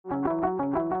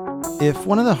If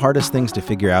one of the hardest things to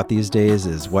figure out these days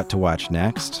is what to watch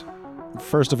next,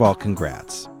 first of all,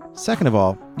 congrats. Second of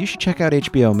all, you should check out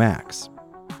HBO Max.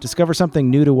 Discover something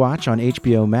new to watch on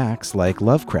HBO Max like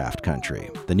Lovecraft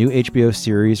Country, the new HBO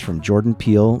series from Jordan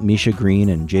Peele, Misha Green,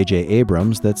 and J.J.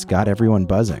 Abrams that's got everyone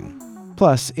buzzing.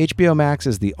 Plus, HBO Max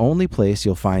is the only place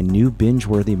you'll find new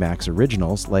binge-worthy Max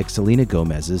originals like Selena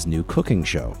Gomez's new cooking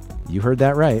show. You heard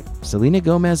that right. Selena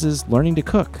Gomez is learning to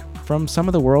cook from some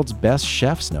of the world's best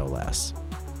chefs, no less.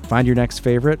 Find your next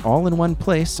favorite all in one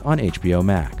place on HBO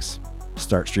Max.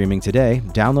 Start streaming today,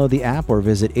 download the app, or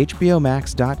visit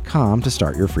hbomax.com to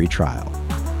start your free trial.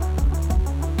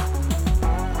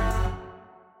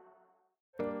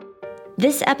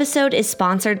 This episode is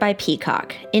sponsored by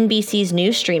Peacock, NBC's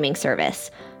new streaming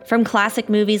service. From classic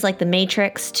movies like The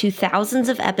Matrix to thousands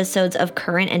of episodes of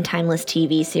current and timeless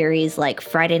TV series like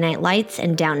Friday Night Lights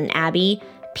and Downton Abbey,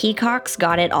 Peacock's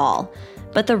got it all.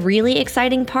 But the really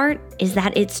exciting part is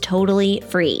that it's totally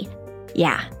free.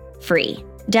 Yeah, free.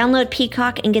 Download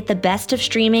Peacock and get the best of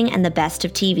streaming and the best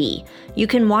of TV. You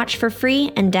can watch for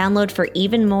free and download for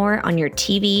even more on your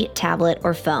TV, tablet,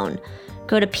 or phone.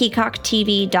 Go to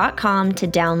peacocktv.com to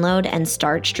download and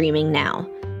start streaming now.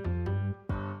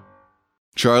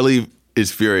 Charlie is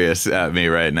furious at me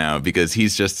right now because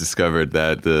he's just discovered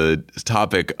that the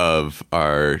topic of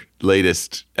our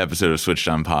latest episode of Switched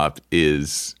on Pop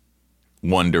is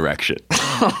One Direction.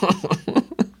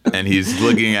 And he's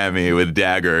looking at me with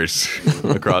daggers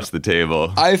across the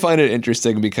table. I find it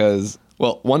interesting because,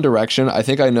 well, One Direction, I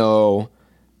think I know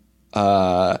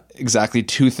exactly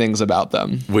two things about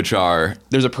them. Which are?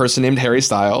 There's a person named Harry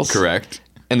Styles. Correct.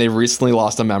 And they've recently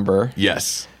lost a member.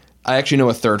 Yes. I actually know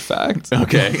a third fact.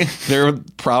 Okay. They're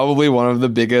probably one of the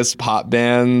biggest pop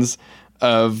bands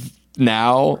of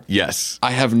now. Yes.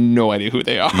 I have no idea who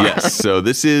they are. Yes. So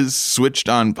this is Switched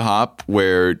on Pop,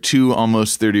 where two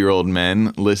almost 30-year-old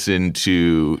men listen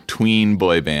to tween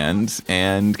boy bands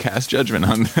and cast judgment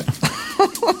on them.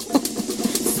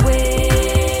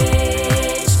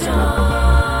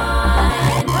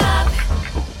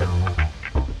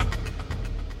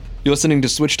 You're listening to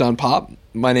Switched on Pop.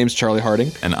 My name's Charlie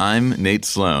Harding. And I'm Nate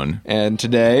Sloan. And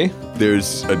today,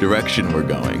 there's a direction we're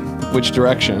going. Which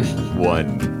direction?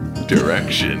 One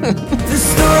Direction. The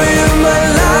story of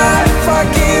my life, I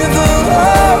give her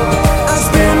up. I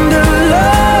spend her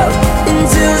love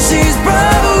until she's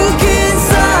broke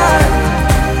inside.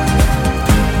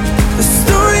 The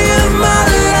story of my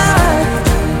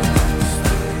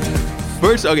life.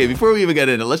 First, okay, before we even get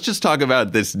into it, let's just talk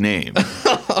about this name.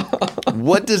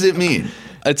 What does it mean?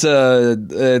 It's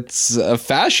a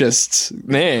fascist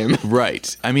name.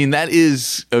 Right. I mean,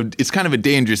 it's kind of a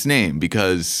dangerous name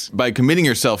because by committing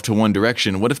yourself to one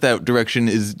direction, what if that direction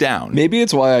is down? Maybe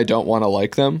it's why I don't want to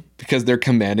like them, because they're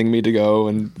commanding me to go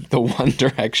in the one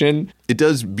direction. It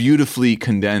does beautifully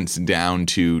condense down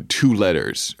to two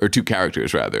letters, or two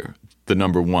characters rather, the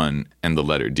number one and the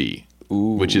letter D,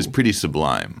 Ooh. Which is pretty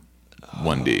sublime.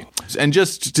 1D. And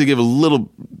just to give a little,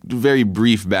 very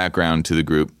brief background to the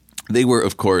group, they were,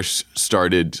 of course,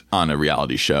 started on a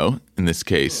reality show, in this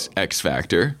case, X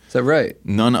Factor. Is that right?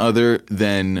 None other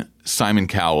than Simon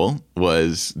Cowell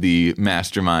was the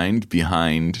mastermind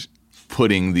behind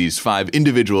putting these 5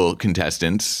 individual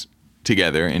contestants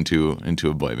together into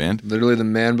a boy band. Literally the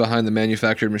man behind the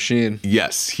manufactured machine.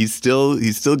 Yes, he's still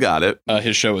got it.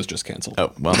 His show was just canceled.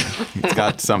 Oh, well, he's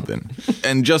got something.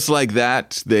 And just like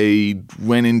that, they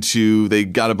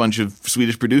got a bunch of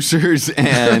Swedish producers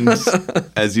and,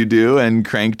 as you do, and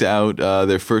cranked out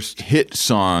their first hit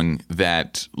song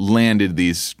that landed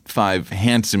these 5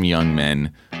 handsome young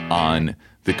men on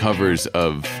the covers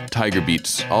of Tiger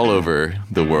Beats all over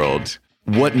the world.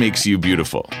 What Makes You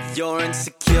Beautiful? You're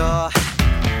insecure,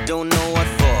 don't know what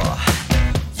for.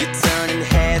 You're turning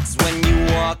heads when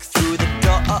you walk through the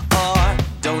door.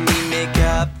 Don't need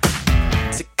makeup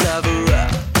to cover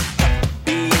up.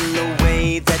 Being the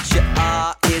way that you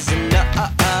are is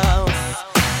enough.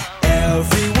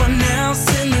 Everyone else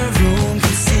in the room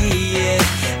can see it.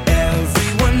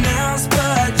 Everyone else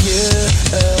but you.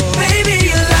 Baby,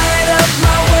 you light up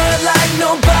my world like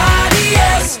nobody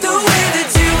else. The way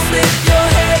that you flip your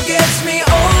hair gets me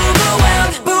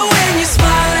overwhelmed. But when you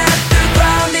smile at the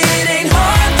ground, it ain't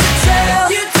hard to tell.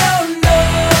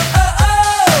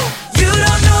 You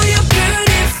don't know you're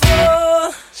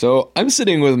beautiful. So I'm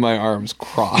sitting with my arms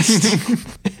crossed.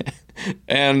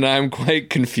 And I'm quite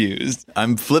confused.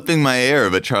 I'm flipping my hair,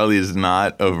 but Charlie is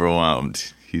not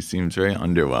overwhelmed. He seems very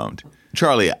underwhelmed.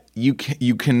 Charlie, you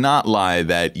cannot lie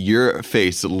that your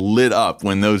face lit up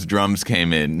when those drums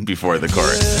came in before the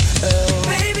chorus.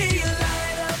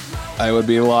 I would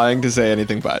be lying to say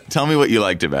anything but. Tell me what you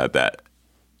liked about that.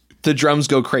 The drums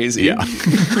go crazy. Yeah.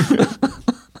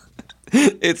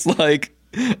 It's like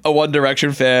a One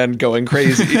Direction fan going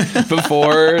crazy.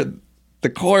 Before the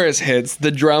chorus hits,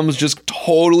 the drums just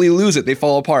totally lose it. They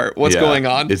fall apart. What's going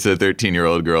on? It's a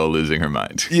 13-year-old girl losing her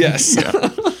mind. Yes.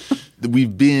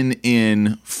 We've been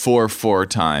in 4/4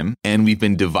 time, and we've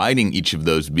been dividing each of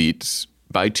those beats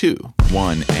by 2.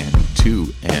 1 and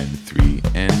 2 and 3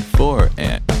 and 4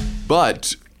 and...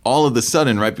 But all of a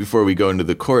sudden, right before we go into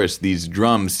the chorus, these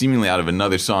drums seemingly out of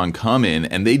another song come in,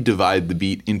 and they divide the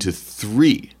beat into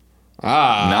 3.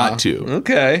 Not 2.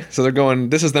 Okay. So they're going,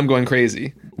 this is them going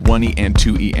crazy. 1E and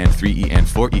 2E and 3E and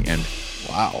 4E and...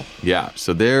 Wow. Yeah,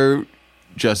 so they're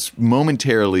just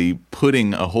momentarily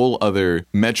putting a whole other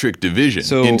metric division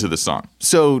into the song.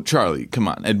 So, Charlie, come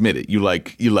on, admit it. You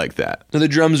like that. No, the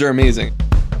drums are amazing.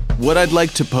 What I'd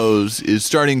like to pose is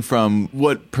starting from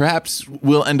what perhaps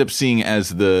we'll end up seeing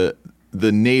as the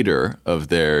nadir of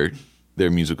their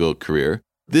musical career.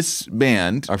 This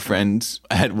band, our friends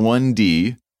at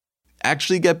 1D,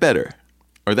 actually get better.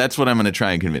 Or that's what I'm going to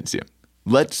try and convince you.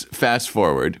 Let's fast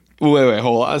forward. Wait,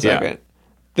 hold on a second. Yeah.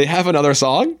 They have another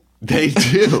song? They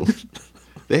do.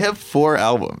 They have 4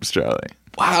 albums, Charlie.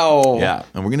 Wow. Yeah,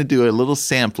 and we're going to do a little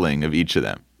sampling of each of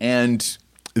them. And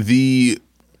the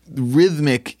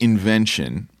rhythmic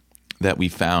invention that we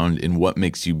found in What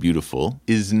Makes You Beautiful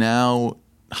is now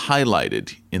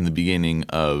highlighted in the beginning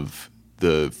of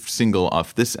the single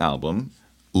off this album,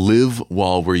 Live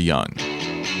While We're Young.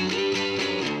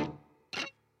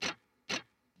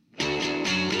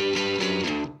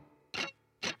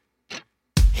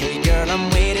 Hey girl, I'm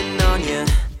waiting on you.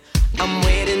 I'm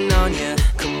waiting on you.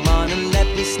 Come on and let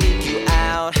me sneak you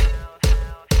out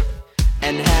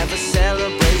and have a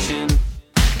celebration.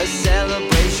 A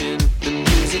celebration. The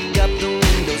music up, the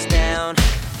windows down.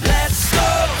 Let's go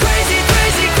crazy,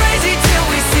 crazy, crazy till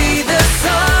we see the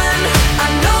sun. I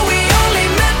know we only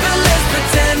met, but let's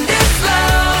pretend it's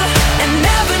love. And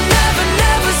never, never,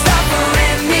 never stop for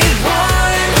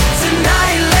anyone.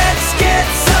 Tonight, let's get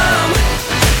some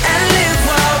and live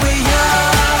while we're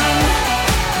young.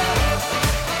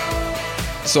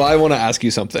 So I want to ask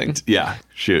you something. Yeah,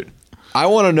 shoot. I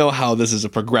want to know how this is a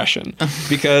progression,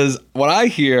 because what I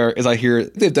hear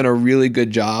they've done a really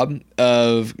good job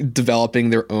of developing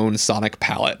their own sonic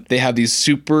palette. They have these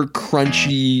super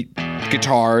crunchy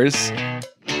guitars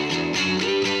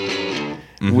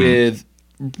with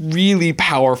really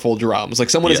powerful drums. Like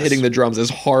someone is hitting the drums as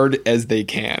hard as they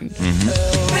can.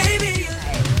 Baby,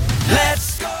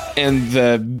 let's go. And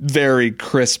the very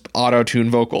crisp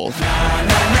auto-tune vocals.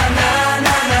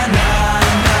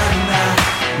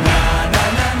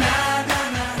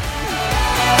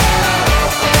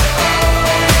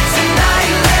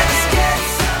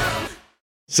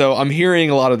 So I'm hearing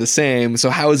a lot of the same. So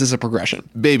how is this a progression?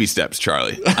 Baby steps,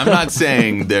 Charlie. I'm not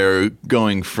saying they're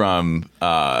going from...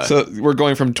 So we're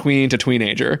going from tween to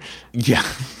teenager. Yeah.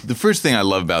 The first thing I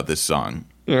love about this song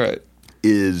All right.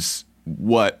 is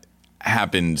what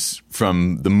happens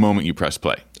from the moment you press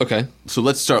play. Okay. So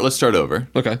let's start over.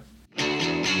 Okay.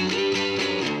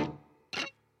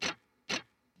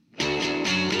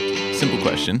 Simple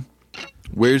question.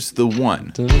 Where's the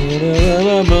 1? 2,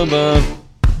 3,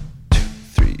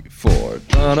 4.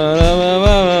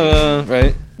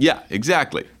 Right? Yeah,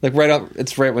 exactly. Like right up,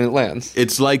 it's right when it lands.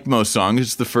 It's like most songs,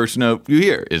 it's the first note you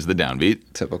hear is the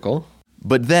downbeat. Typical.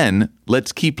 But then,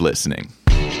 let's keep listening.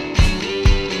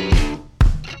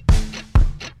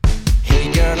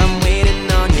 Hey girl, I'm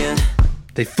waiting on you.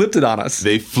 They flipped it on us.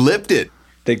 They flipped it.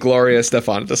 They Gloria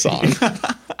Stefan the song.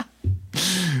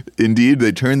 Indeed,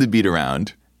 they turned the beat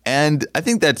around. And I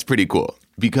think that's pretty cool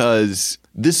because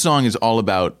this song is all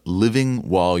about living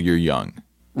while you're young.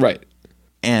 Right.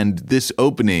 And this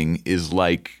opening is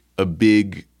like a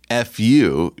big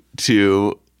F-U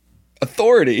to...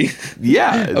 Authority.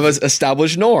 Yeah. Of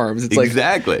established norms. It's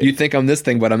Exactly. like, you think I'm this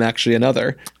thing, but I'm actually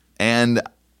another. And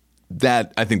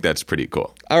I think that's pretty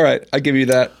cool. All right. I give you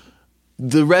that.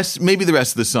 Maybe the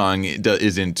rest of the song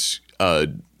isn't a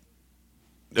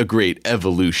great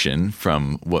evolution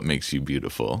from What Makes You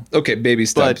Beautiful. Okay, baby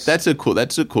steps. But that's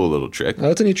a cool little trick. Oh,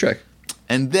 that's a neat trick.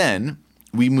 And then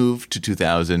we move to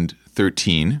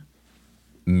 2013,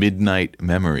 Midnight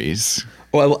Memories.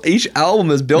 Well, each album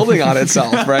is building on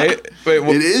itself, right? Wait,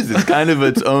 It is. It's kind of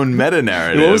its own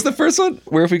meta-narrative. what was the first one?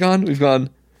 Where have we gone? We've gone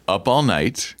Up All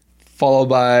Night, followed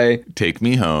by, Take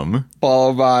Me Home,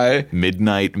 followed by,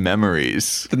 Midnight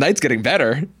Memories. the night's getting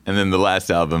better. And then the last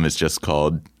album is just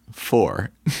called 4.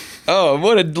 Oh,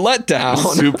 what a letdown.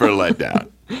 Super let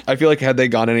down. I feel like had they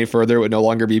gone any further, it would no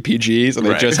longer be PGs, and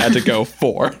they Right. just had to go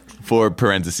 4. 4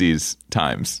 parentheses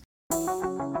times.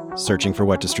 Searching for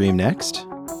what to stream next?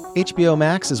 HBO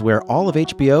Max is where all of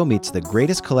HBO meets the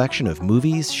greatest collection of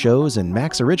movies, shows, and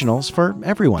Max originals for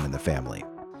everyone in the family.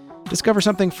 Discover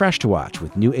something fresh to watch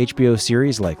with new HBO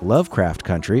series like Lovecraft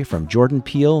Country from Jordan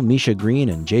Peele, Misha Green,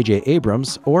 and J.J.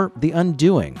 Abrams, or The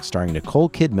Undoing, starring Nicole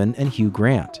Kidman and Hugh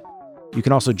Grant. You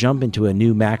can also jump into a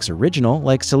new Max original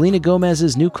like Selena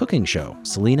Gomez's new cooking show,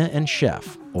 Selena and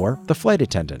Chef, or The Flight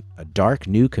Attendant, a dark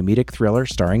new comedic thriller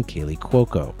starring Kaylee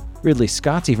Cuoco. Ridley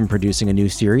Scott's even producing a new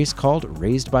series called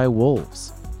Raised by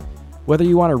Wolves. Whether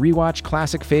you want to rewatch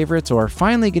classic favorites or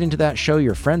finally get into that show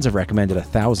your friends have recommended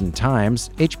 1,000 times,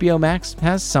 HBO Max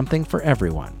has something for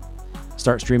everyone.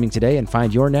 Start streaming today and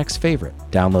find your next favorite.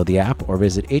 Download the app or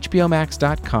visit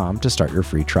hbomax.com to start your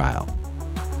free trial.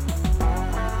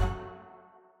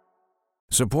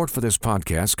 Support for this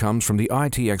podcast comes from the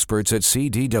IT experts at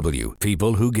CDW,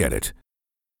 people who get it.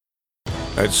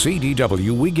 At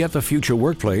CDW, we get the future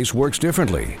workplace works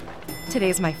differently.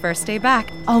 Today's my first day back.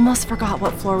 Almost forgot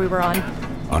what floor we were on.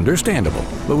 Understandable.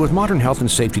 But with modern health and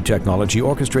safety technology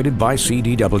orchestrated by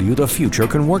CDW, the future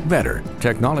can work better.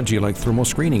 Technology like thermal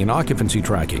screening and occupancy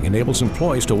tracking enables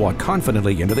employees to walk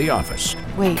confidently into the office.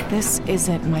 Wait, this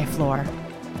isn't my floor.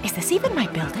 Is this even my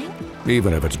building?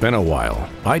 Even if it's been a while.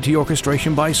 IT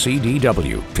orchestration by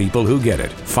CDW. People who get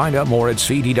it. Find out more at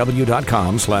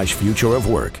cdw.com/future of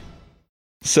work.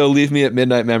 So Leave Me at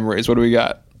Midnight Memories. What do we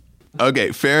got?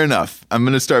 Okay, fair enough. I'm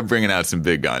going to start bringing out some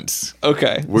big guns.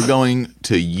 Okay. We're going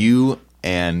to You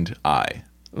and I.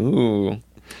 Ooh.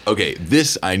 Okay,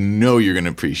 this I know you're going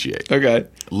to appreciate. Okay.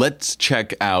 Let's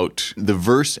check out the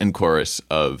verse and chorus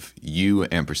of You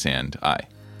ampersand I.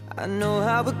 I know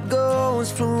how it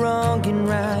goes for wrong and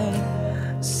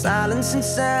right, silence and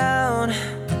sound.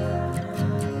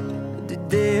 Did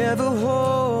they ever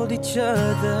hold each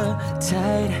other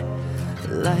tight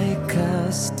like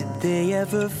us? Did they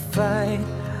ever fight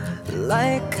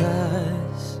like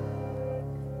us?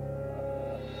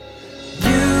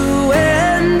 You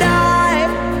and I,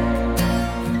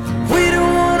 we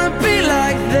don't wanna be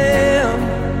like them.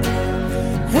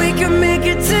 We can make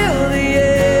it till the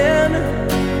end.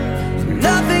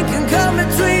 Nothing can come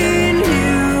between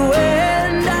you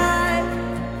and I.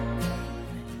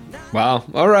 Wow.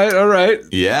 All right.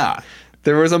 Yeah,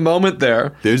 There was a moment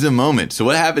there. there's a moment. So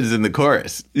what happens in the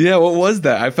chorus? Yeah, what was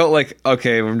that? I felt like,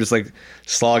 okay, I'm just like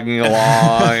slogging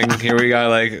along. Here we got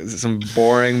like some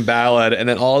boring ballad. And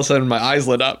then all of a sudden my eyes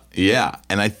lit up. Yeah,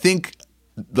 and I think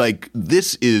like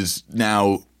this is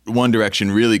now One Direction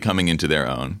really coming into their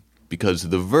own, because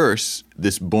the verse,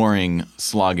 this boring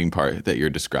slogging part that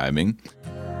you're describing,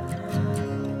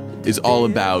 is all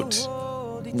about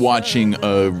watching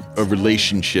a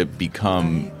relationship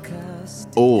become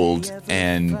old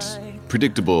and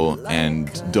predictable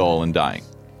and dull and dying.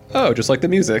 Oh, just like the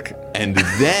music. And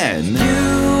then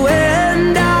You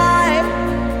and I,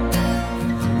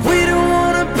 we don't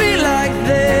wanna be like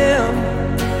them.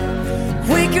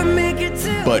 We can make it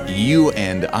till. but you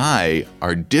and I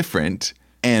are different,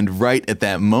 and right at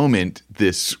that moment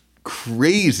this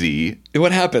crazy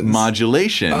What happens?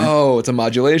 modulation Oh, it's a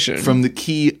modulation. from the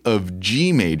key of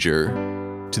G major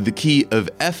to the key of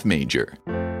F major,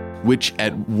 which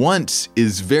at once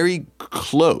is very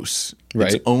close.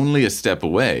 Right. It's only a step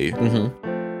away,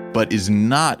 but is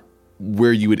not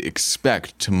where you would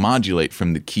expect to modulate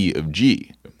from the key of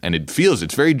G. And it's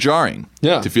very jarring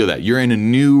Yeah. to feel that. You're in a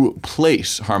new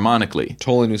place harmonically,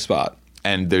 Totally new spot.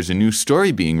 and there's a new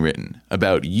story being written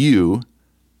about you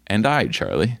and I,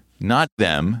 Charlie. Not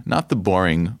them, not the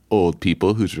boring old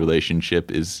people whose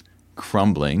relationship is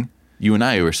crumbling. You and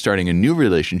I are starting a new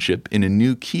relationship in a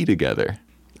new key together.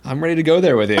 I'm ready to go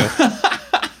there with you.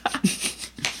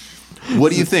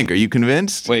 What do you think? Are you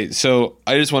convinced? Wait, so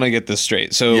I just want to get this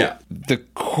straight. So Yeah. the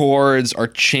chords are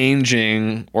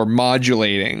changing or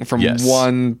modulating from Yes.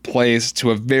 one place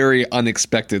to a very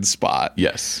unexpected spot.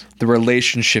 Yes. The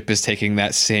relationship is taking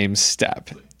that same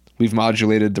step. We've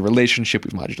modulated the relationship,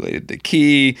 we've modulated the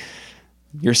key.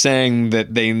 You're saying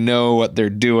that they know what they're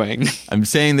doing. I'm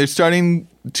saying they're starting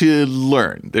to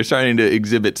learn. They're starting to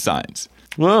exhibit signs.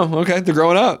 Well, okay, they're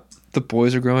growing up. The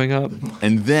boys are growing up.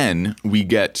 And then we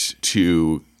get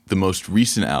to the most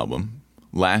recent album,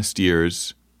 last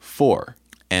year's 4.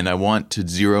 And I want to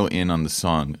zero in on the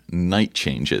song Night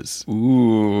Changes.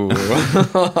 Ooh.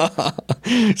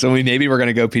 So maybe we're going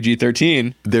to go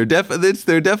PG-13. They're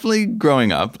definitely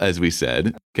growing up, as we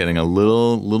said, getting a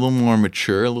little more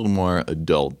mature, a little more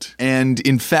adult. And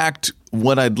in fact,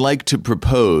 what I'd like to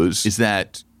propose is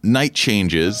that Night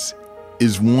Changes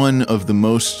is one of the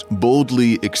most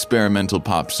boldly experimental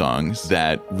pop songs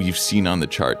that we've seen on the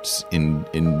charts in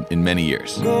many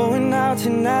years. Going out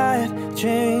tonight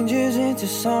changes into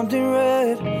something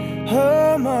red.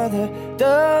 Her mother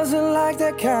doesn't like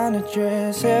that kind of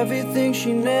dress. Everything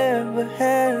she never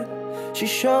had, she's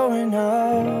showing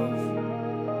off.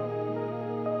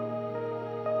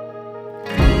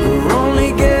 We're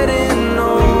only getting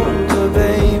older,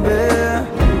 baby,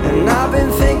 and I've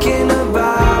been thinking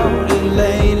about it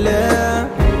lately.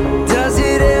 Does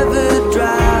it ever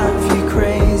drive you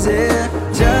crazy?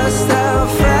 Just how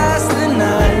fast the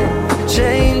night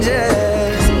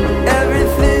changes.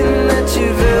 Everything that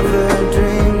you've ever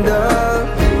dreamed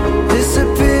of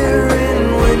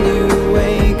disappearing when you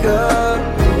wake up.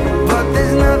 But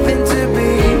there's nothing to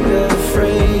be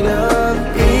afraid of.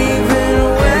 Even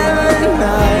when the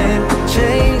night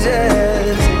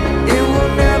changes, it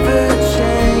will never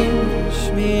change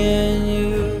me and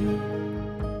you.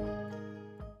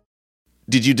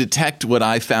 Did you detect what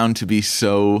I found to be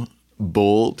so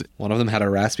bold? One of them had a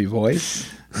raspy voice.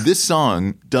 This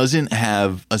song doesn't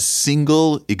have a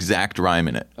single exact rhyme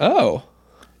in it. Oh.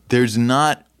 There's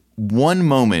not one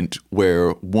moment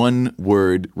where one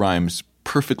word rhymes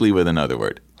perfectly with another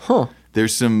word. Huh. There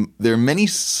are many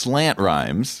slant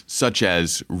rhymes, such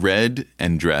as red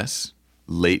and dress,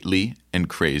 lately and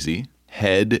crazy,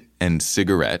 head and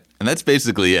cigarette, and that's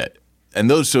basically it. And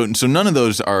those, so none of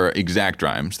those are exact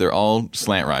rhymes. They're all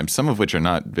slant rhymes, some of which are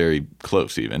not very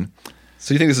close even.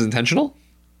 So you think this is intentional?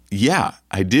 Yeah,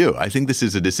 I do. I think this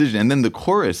is a decision. And then the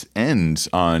chorus ends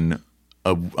on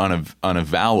a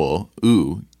vowel,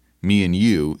 ooh, me and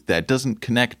you, that doesn't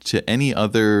connect to any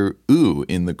other ooh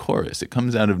in the chorus. It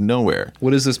comes out of nowhere.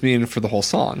 What does this mean for the whole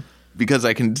song? Because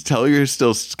I can tell you're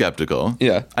still skeptical.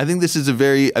 Yeah. I think this is I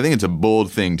think it's a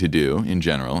bold thing to do in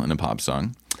general in a pop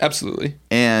song. Absolutely.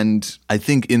 And I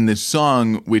think in this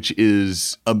song, which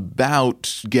is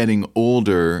about getting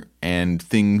older and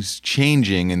things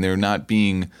changing and there not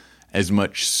being as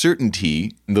much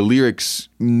certainty, the lyrics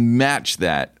match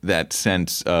that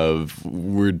sense of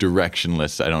we're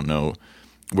directionless. I don't know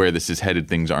where this is headed.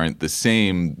 Things aren't the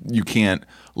same. You can't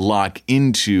lock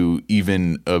into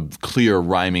even a clear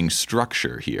rhyming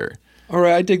structure here. All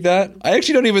right, I dig that. I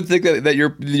actually don't even think that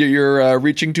you're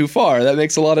reaching too far. That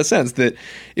makes a lot of sense. That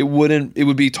it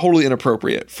would be totally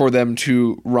inappropriate for them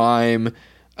to rhyme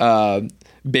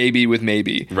baby with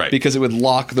maybe, right? Because it would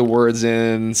lock the words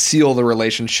in, seal the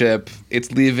relationship.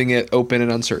 It's leaving it open and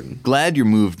uncertain. Glad you're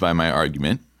moved by my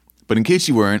argument, but in case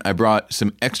you weren't, I brought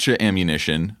some extra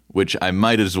ammunition, which I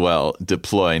might as well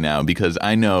deploy now because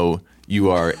I know you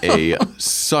are a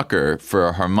sucker for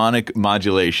a harmonic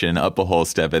modulation up a whole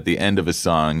step at the end of a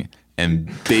song. And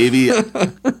baby,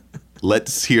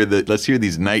 let's hear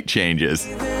these night changes.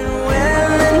 When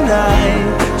the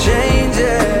night changes,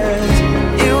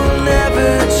 it will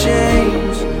never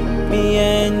change me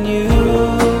and you.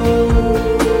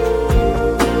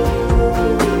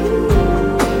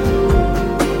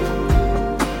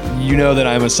 You know that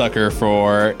I'm a sucker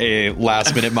for a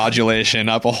last minute modulation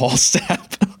up a whole step.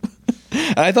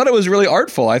 And I thought it was really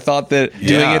artful. I thought that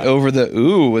doing it over the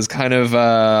ooh was kind of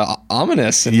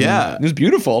ominous. And it was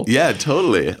beautiful. Yeah,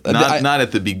 totally. Not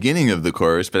at the beginning of the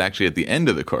chorus, but actually at the end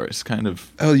of the chorus. Kind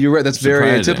of. Oh, you're right. That's very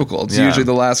atypical. It's usually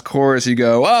the last chorus you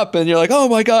go up and you're like, oh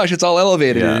my gosh, it's all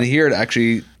elevated. Yeah. And here it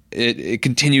actually, it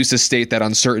continues to state that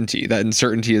uncertainty. That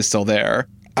uncertainty is still there.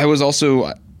 I was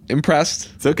also impressed.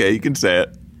 It's okay. You can say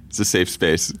it. It's a safe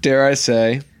space. Dare I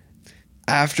say,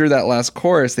 after that last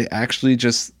chorus, they actually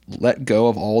just let go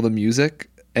of all the music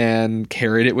and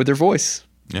carried it with their voice.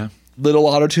 Yeah. Little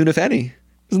auto-tune, if any. It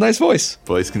was a nice voice.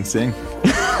 Boys can sing.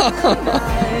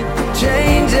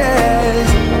 Changes,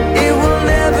 it will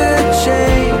never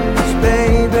change,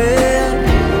 baby.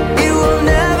 It will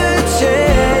never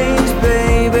change,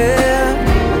 baby.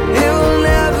 It will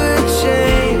never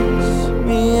change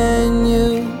me and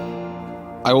you.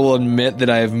 I will admit that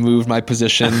I have moved my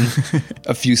position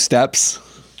a few steps.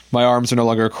 My arms are no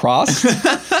longer crossed.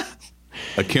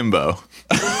 Akimbo.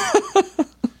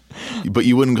 But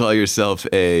you wouldn't call yourself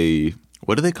a...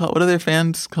 What do their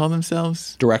fans call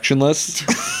themselves? Directionless.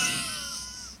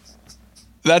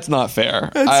 That's not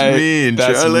fair. That's mean,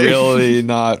 That's Charlie. really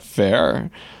not fair.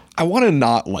 I want to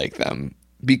not like them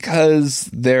because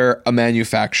they're a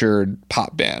manufactured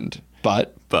pop band.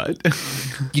 But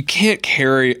you can't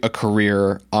carry a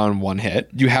career on one hit.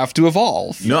 You have to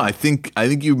evolve. No, I think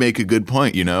you make a good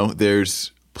point. You know,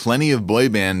 there's plenty of boy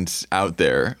bands out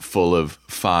there full of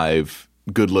 5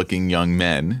 good-looking young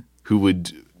men who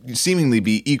would seemingly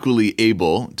be equally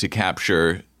able to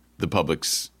capture the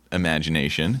public's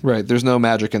imagination. Right. There's no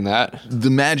magic in that. The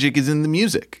magic is in the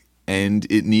music. And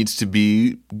it needs to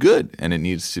be good, and it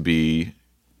needs to be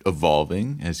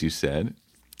evolving, as you said,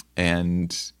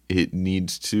 and it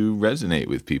needs to resonate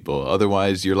with people.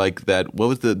 Otherwise, you're like that. What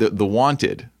was the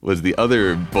Wanted was the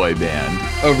other boy band.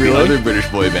 Oh, really? The other British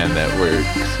boy band that were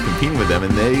competing with them,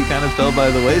 and they kind of fell by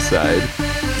the wayside.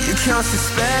 You cast a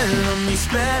spell on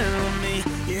me,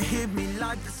 you hit me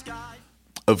like the sky.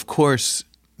 Of course,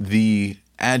 the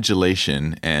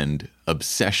adulation and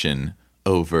obsession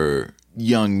over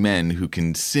young men who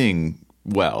can sing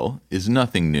well is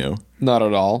nothing new. Not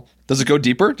at all. Does it go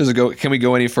deeper? Can we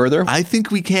go any further? I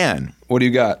think we can. What do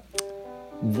you got?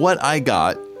 What I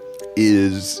got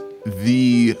is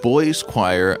the boys'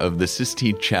 choir of the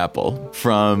Sistine Chapel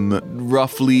from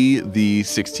roughly the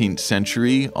 16th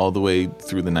century all the way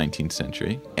through the 19th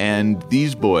century. And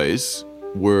these boys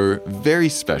were very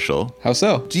special. How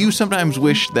so? Do you sometimes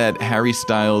wish that Harry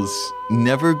Styles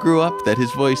never grew up, that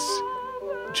his voice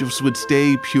just would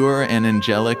stay pure and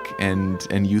angelic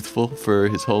and youthful for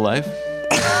his whole life?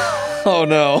 Oh,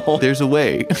 no. There's a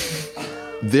way.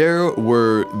 There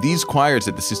were these choirs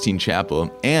at the Sistine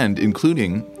Chapel, and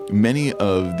including many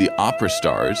of the opera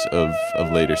stars of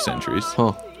later centuries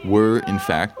were, in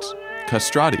fact,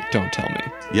 castrati. Don't tell me.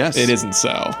 Yes. It isn't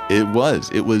so. It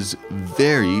was. It was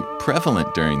very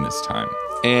prevalent during this time.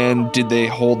 And did they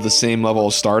hold the same level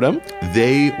of stardom?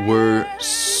 They were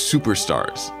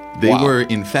superstars. They were,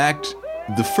 in fact,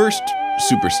 the first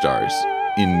superstars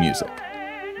in music.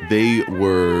 They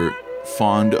were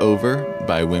fawned over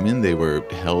by women. They were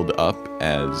held up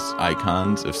as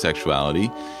icons of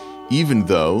sexuality, even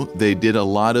though they did a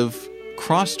lot of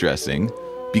cross-dressing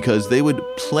because they would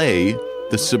play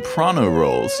the soprano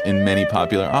roles in many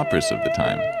popular operas of the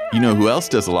time. You know who else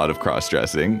does a lot of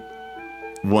cross-dressing?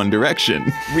 One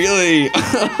Direction. Really?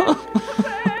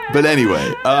 But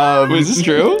anyway. Is this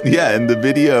true? Yeah, in the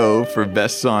video for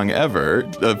Best Song Ever,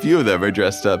 a few of them are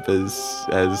dressed up as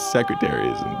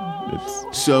secretaries.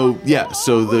 And so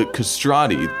the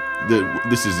castrati,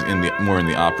 this is more in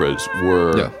the operas,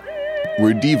 were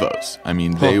divas. I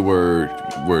mean, they were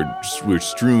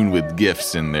strewn with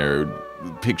gifts, and their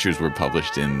pictures were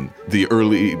published in the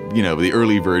early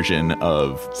version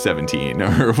of 17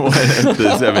 or what,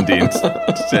 the 17th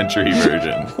century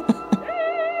version.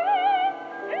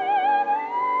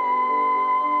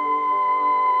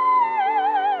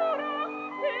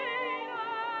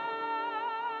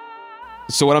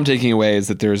 So what I'm taking away is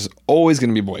that there's always going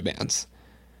to be boy bands,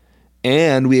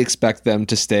 and we expect them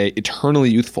to stay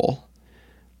eternally youthful.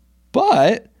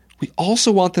 But we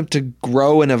also want them to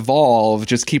grow and evolve,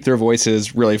 just keep their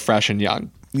voices really fresh and young.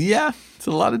 Yeah, it's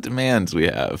a lot of demands we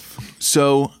have.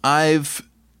 So I've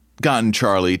gotten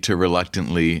Charlie to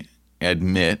reluctantly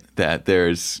admit that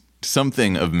there's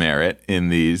something of merit in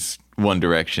these One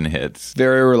Direction hits.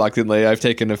 Very reluctantly, I've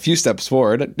taken a few steps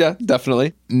forward. Yeah,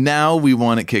 definitely. Now we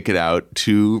want to kick it out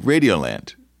to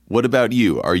Radioland. What about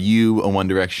you? Are you a One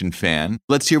Direction fan?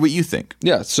 Let's hear what you think.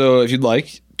 Yeah, so if you'd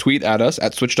like, tweet at us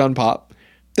at SwitchedOnPop.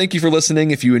 Thank you for listening.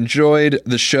 If you enjoyed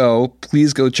the show,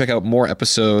 please go check out more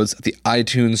episodes at the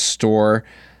iTunes Store,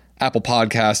 Apple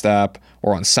Podcast app,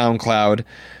 or on SoundCloud.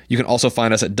 You can also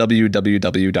find us at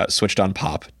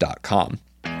www.switchedonpop.com.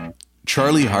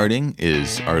 Charlie Harding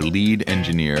is our lead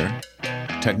engineer,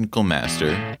 technical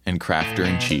master, and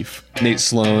crafter-in-chief. Nate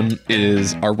Sloan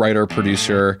is our writer,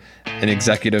 producer, and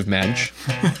executive mensch.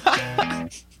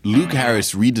 Luke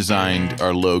Harris redesigned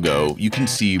our logo. You can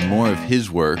see more of his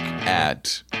work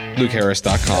at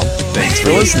lukeharris.com. Thanks for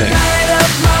listening. Light up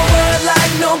my world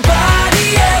like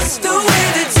nobody else. The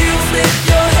way that you flip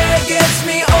your